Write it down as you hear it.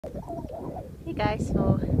Hey guys,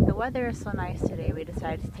 so the weather is so nice today. We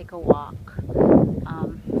decided to take a walk.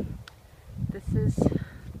 This is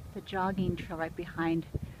the jogging trail right behind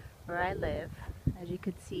where I live. As you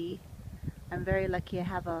can see, I'm very lucky I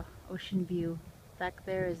have a ocean view. Back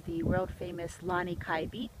there is the world famous Lani Kai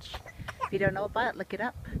Beach. If you don't know about it, look it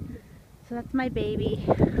up. So that's my baby.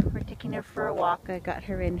 We're taking her for a walk. I got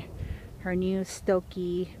her in her new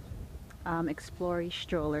Stokey Explorer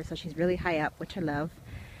stroller, so she's really high up, which I love.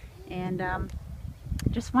 And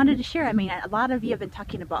just wanted to share. I mean, a lot of you have been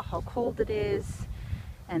talking about how cold it is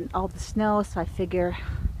and all the snow, so I figure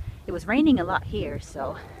it was raining a lot here,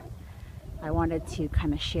 so I wanted to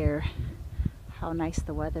kind of share how nice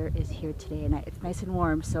the weather is here today. And it's nice and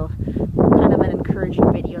warm, so kind of an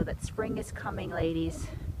encouraging video that spring is coming, ladies.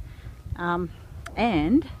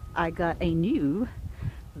 And I got a new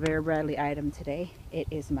Vera Bradley item today. It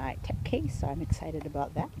is my tech case, so I'm excited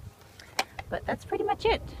about that. But that's pretty much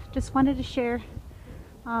it. Just wanted to share.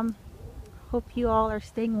 Hope you all are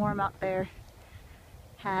staying warm out there.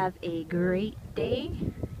 Have a great day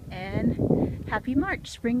and happy March.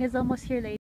 Spring is almost here, ladies.